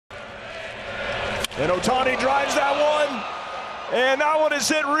And Ohtani drives that one. And that one is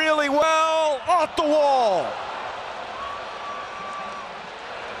hit really well off the wall.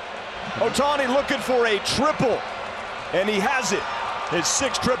 Ohtani looking for a triple. And he has it. His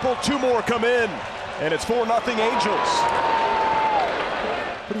 6th triple, 2 more come in. And it's 4-0 Angels.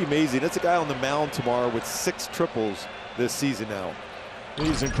 Pretty amazing. That's a guy on the mound tomorrow with 6 triples this season now.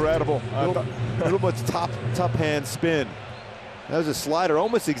 He's incredible. Little much top hand spin. That was a slider,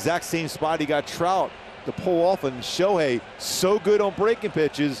 almost the exact same spot he got Trout to pull off, and Shohei, so good on breaking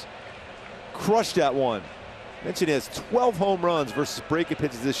pitches, crushed that one. Mentioned he has 12 home runs versus breaking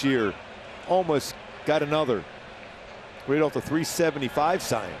pitches this year. Almost got another. Right off the 375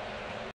 sign.